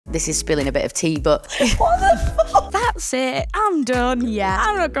This is spilling a bit of tea, but What the fuck? That's it. I'm done. Yeah.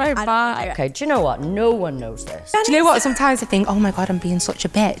 I'm not going back. Okay, do you know what? No one knows this. Do you know what? Sometimes I think, oh my God, I'm being such a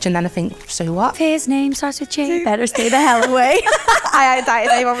bitch. And then I think, so what? If his name starts with J, better stay the hell away. I ain't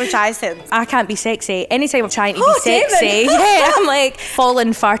dated anyone with tries since. I can't be sexy. Anytime I'm trying to be sexy, yeah, I'm like fallen,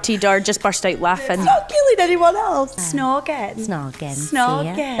 farted, or just burst out laughing. Not killing anyone else. Snorking.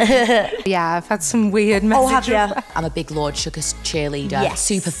 Snogging. Yeah, I've had some weird messages. Oh, have you? I'm a big Lord Sugar's cheerleader, Yes.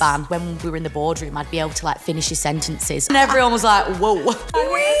 super fan. When we were in the boardroom, I'd be able to like finish his sentences, and everyone was like, "Whoa."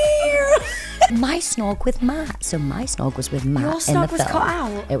 My snog with Matt. So my snog was with Matt Your in the snog was film. cut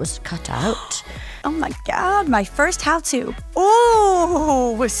out? It was cut out. Oh my God, my first how-to.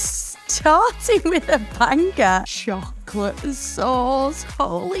 Oh, we're starting with a banger. Chocolate sauce,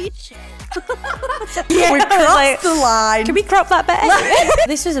 holy shit. Yeah, we crossed the line. Can we crop that bit?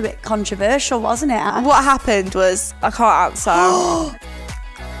 This was a bit controversial, wasn't it? What happened was, I can't answer.